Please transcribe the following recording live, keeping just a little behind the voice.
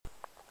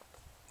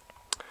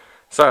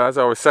So as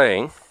I was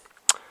saying,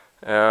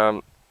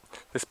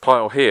 this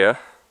pile here,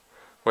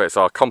 well, it's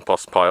our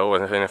compost pile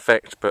in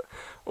effect, but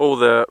all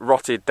the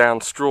rotted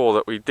down straw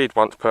that we did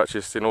once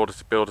purchase in order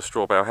to build a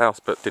straw bale house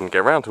but didn't get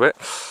around to it,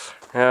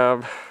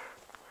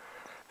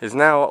 is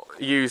now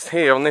used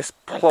here on this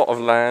plot of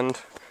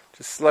land,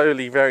 just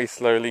slowly, very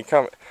slowly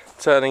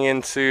turning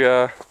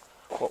into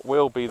what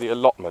will be the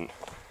allotment.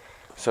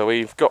 So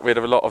we've got rid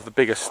of a lot of the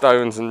bigger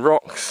stones and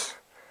rocks,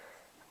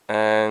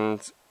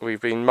 and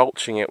we've been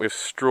mulching it with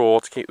straw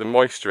to keep the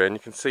moisture in. You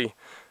can see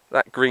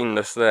that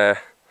greenness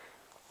there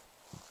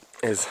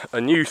is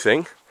a new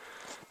thing.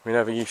 We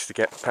never used to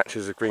get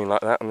patches of green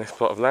like that on this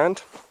plot of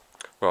land,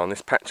 well, on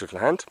this patch of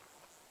land.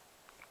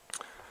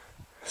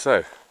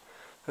 So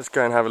let's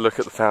go and have a look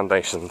at the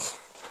foundations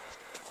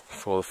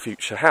for the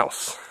future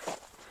house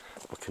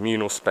or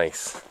communal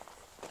space.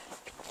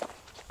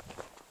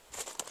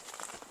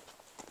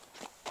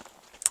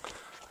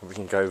 We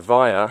can go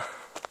via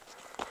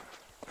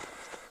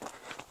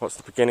what's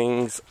the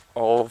beginnings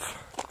of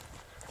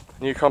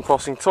a new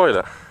composting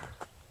toilet.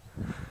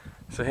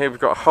 So here we've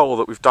got a hole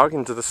that we've dug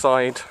into the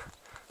side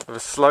of a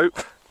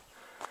slope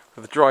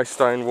with a dry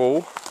stone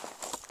wall.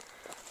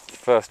 The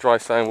first dry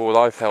stone wall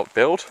I've helped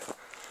build.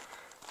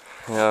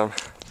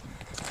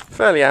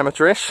 Fairly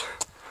amateurish.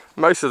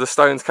 Most of the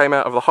stones came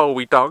out of the hole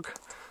we dug.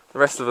 The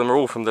rest of them are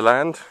all from the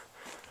land,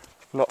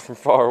 not from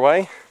far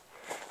away.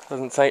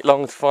 Doesn't take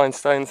long to find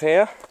stones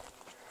here.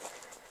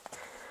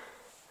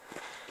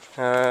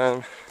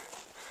 The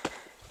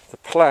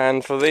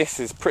plan for this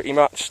is pretty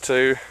much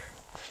to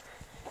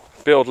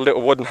build a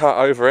little wooden hut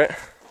over it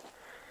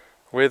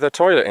with a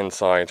toilet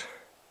inside.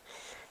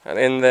 And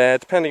in there,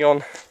 depending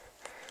on,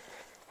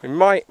 we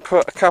might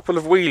put a couple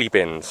of wheelie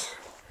bins,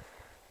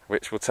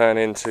 which will turn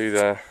into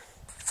the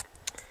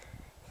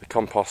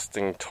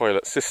composting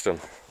toilet system.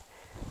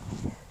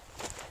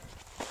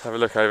 Have a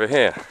look over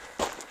here.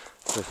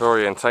 This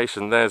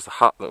orientation, there's the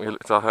hut that we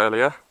looked at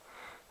earlier,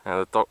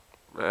 and the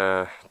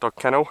dog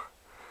kennel,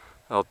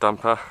 old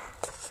dumper,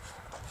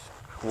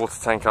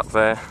 water tank up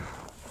there.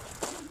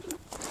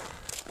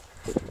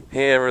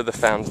 Here are the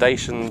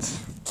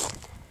foundations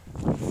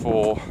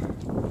for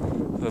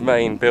the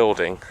main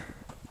building.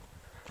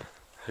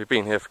 We've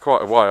been here for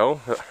quite a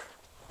while, but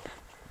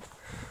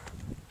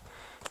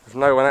with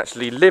no one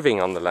actually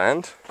living on the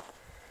land,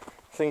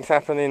 things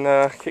happen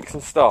in kicks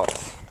and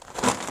starts.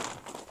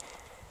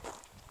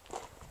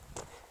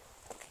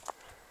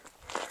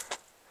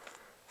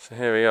 So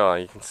here we are,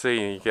 you can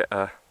see you get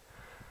a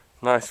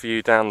nice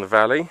view down the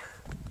valley.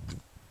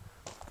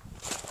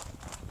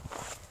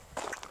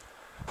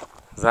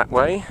 That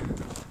way,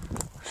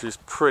 which is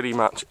pretty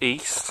much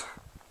east.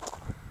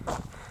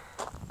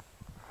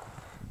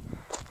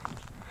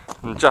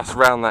 And just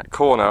round that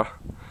corner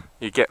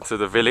you get to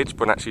the village,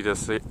 Buenache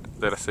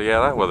de la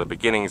Sierra, well, the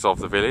beginnings of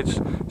the village,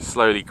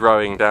 slowly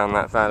growing down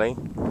that valley.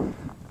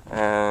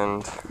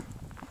 And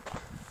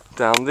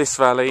down this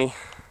valley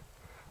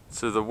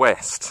to the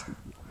west.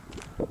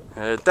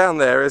 Down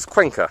there is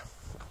Cuenca.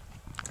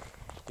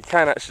 You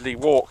can actually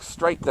walk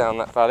straight down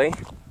that valley,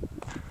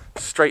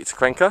 straight to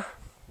Cuenca,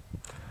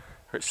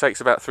 which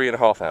takes about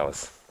 3.5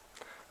 hours.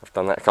 I've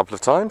done that a couple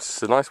of times,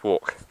 it's a nice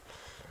walk.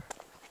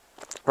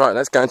 Right,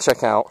 let's go and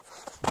check out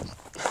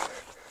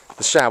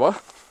the shower.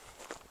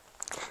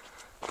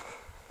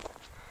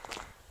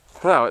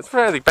 Now, it's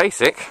fairly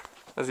basic,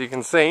 as you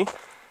can see.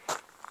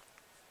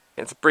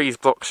 It's a breeze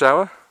block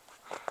shower.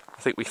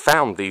 I think we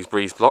found these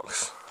breeze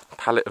blocks, a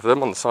pallet of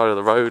them on the side of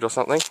the road or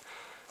something.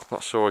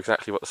 Not sure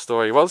exactly what the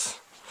story was.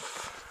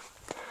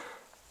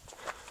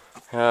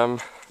 Some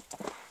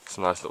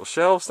nice little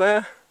shelves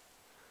there.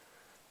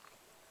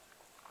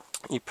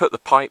 You put the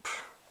pipe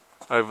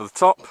over the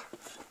top,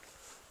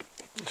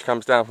 which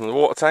comes down from the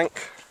water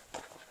tank.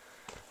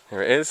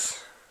 Here it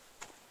is.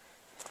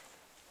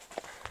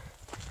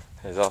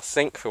 Here's our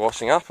sink for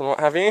washing up and what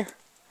have you.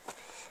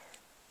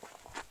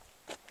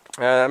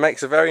 It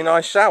makes a very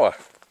nice shower.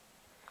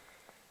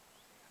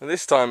 At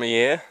this time of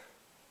year,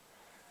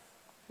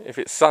 if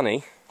it's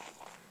sunny,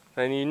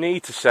 then you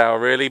need to shower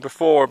really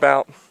before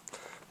about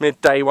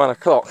midday, 1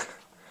 o'clock,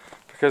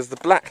 because the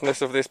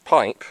blackness of this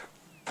pipe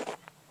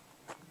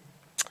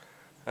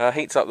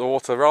heats up the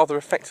water rather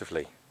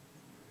effectively.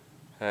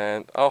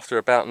 And after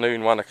about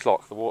noon, 1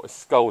 o'clock, the water's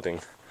scalding.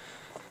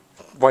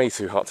 Way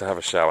too hot to have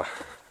a shower.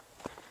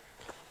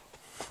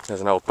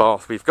 There's an old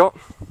bath we've got.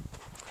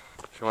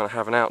 If you want to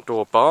have an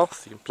outdoor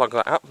bath, you can plug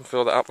that up and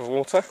fill that up with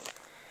water.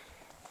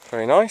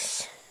 Very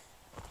nice.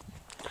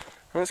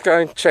 Let's go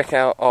and check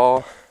out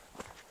our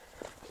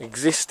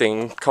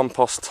existing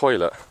compost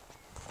toilet.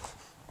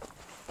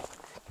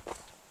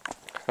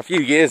 A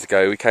few years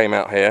ago we came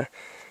out here,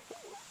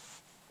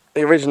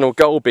 the original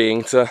goal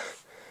being to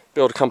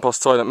build a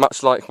compost toilet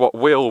much like what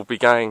will be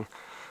going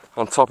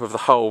on top of the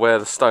hole where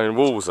the stone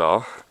walls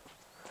are,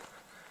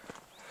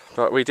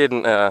 but we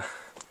didn't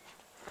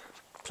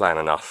plan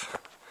enough,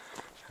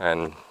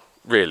 and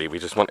really we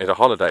just wanted a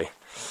holiday.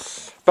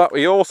 But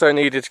we also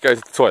needed to go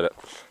to the toilet,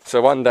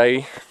 so one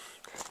day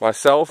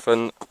myself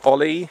and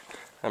Ollie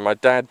and my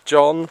dad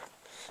John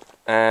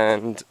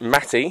and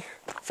Matty,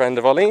 friend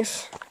of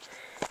Ollie's,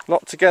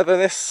 knocked together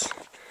this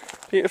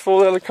beautiful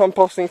little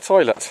composting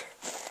toilet,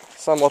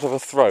 somewhat of a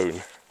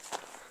throne.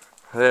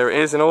 There it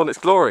is in all its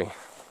glory.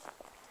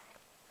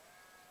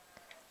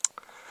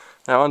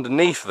 Now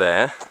underneath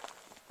there,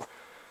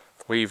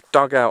 we've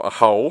dug out a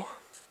hole,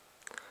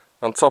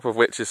 on top of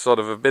which is sort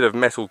of a bit of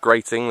metal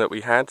grating that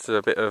we had, so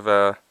a bit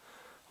of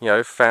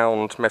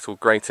found metal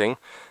grating,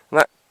 and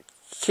that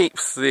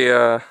keeps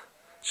the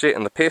shit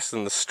and the piss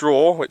and the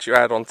straw, which you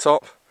add on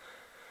top,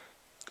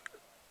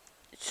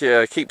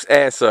 keeps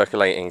air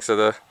circulating,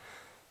 so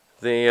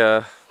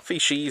the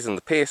feces and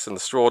the piss and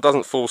the straw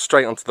doesn't fall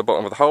straight onto the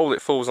bottom of the hole,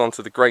 it falls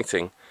onto the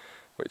grating,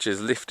 which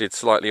is lifted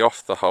slightly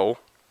off the hole,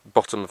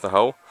 bottom of the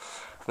hole.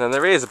 And then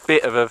there is a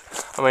bit of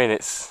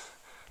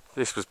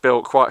this was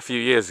built quite a few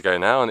years ago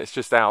now, and it's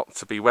just out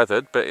to be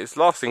weathered, but it's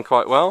lasting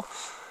quite well.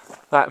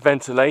 That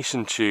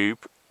ventilation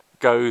tube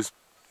goes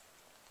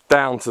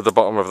down to the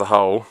bottom of the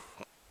hole,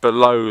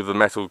 below the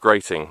metal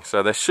grating,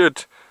 so there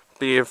should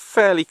be a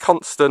fairly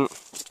constant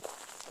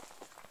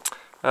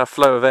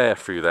flow of air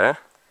through there.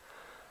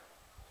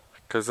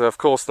 Because of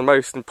course the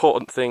most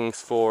important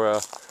things for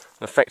an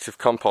effective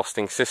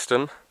composting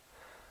system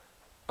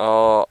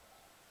are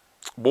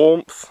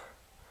warmth,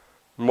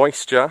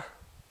 moisture,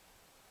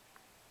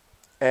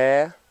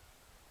 air,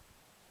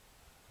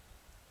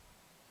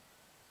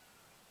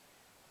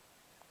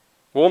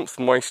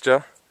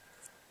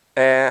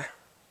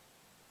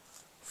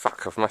 I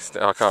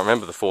can't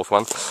remember the fourth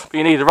one, but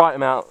you need the right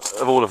amount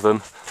of all of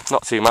them,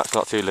 not too much,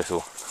 not too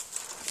little.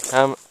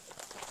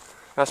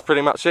 That's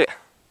pretty much it.